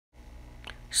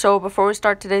So before we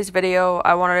start today's video,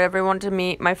 I wanted everyone to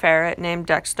meet my ferret named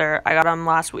Dexter. I got him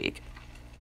last week.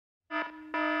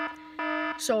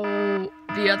 So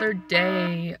the other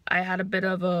day, I had a bit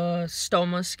of a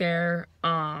stoma scare.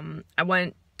 I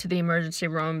went to the emergency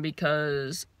room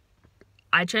because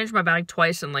I changed my bag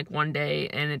twice in like one day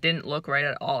and it didn't look right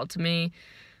at all to me.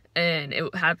 And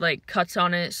it had like cuts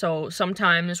on it, so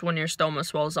sometimes when your stoma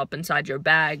swells up inside your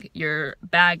bag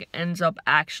ends up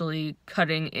actually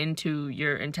cutting into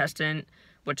your intestine,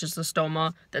 which is the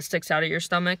stoma that sticks out of your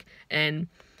stomach. And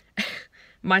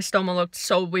my stoma looked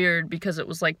so weird because it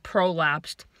was like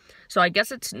prolapsed. So I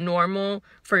guess it's normal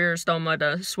for your stoma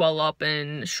to swell up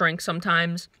and shrink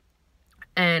sometimes.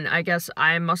 And I guess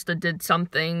I must have did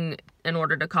something in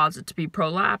order to cause it to be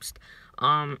prolapsed.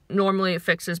 Normally it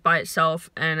fixes by itself,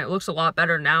 and it looks a lot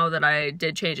better now that I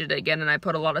did change it again and I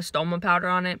put a lot of stoma powder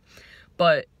on it.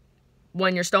 But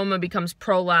when your stoma becomes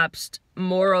prolapsed,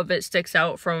 more of it sticks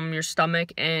out from your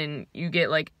stomach and you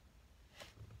get like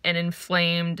an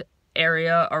inflamed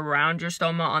area around your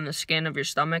stoma on the skin of your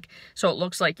stomach. So it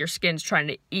looks like your skin's trying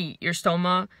to eat your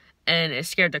stoma, and it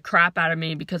scared the crap out of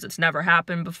me because it's never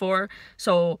happened before.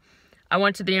 So I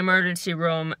went to the emergency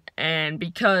room, and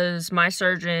because my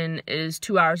surgeon is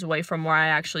 2 hours away from where I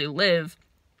actually live,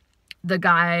 the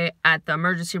guy at the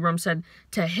emergency room said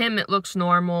to him it looks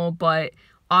normal, but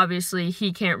obviously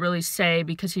he can't really say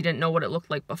because he didn't know what it looked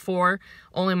like before.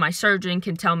 Only my surgeon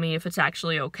can tell me if it's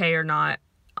actually okay or not.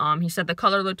 He said the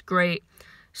color looked great,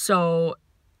 so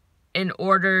in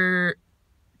order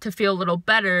to feel a little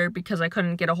better, because I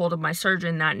couldn't get a hold of my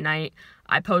surgeon that night,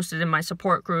 I posted in my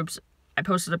support groups. I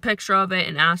posted a picture of it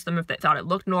and asked them if they thought it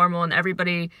looked normal, and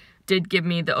everybody did give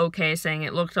me the okay, saying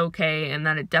it looked okay and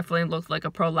that it definitely looked like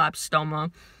a prolapsed stoma.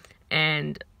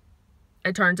 And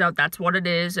it turns out that's what it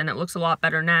is, and it looks a lot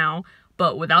better now.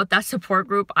 But without that support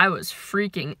group, I was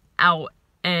freaking out.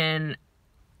 And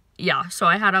yeah, so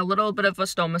I had a little bit of a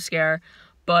stoma scare,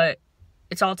 but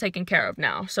it's all taken care of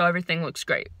now, so everything looks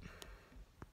great.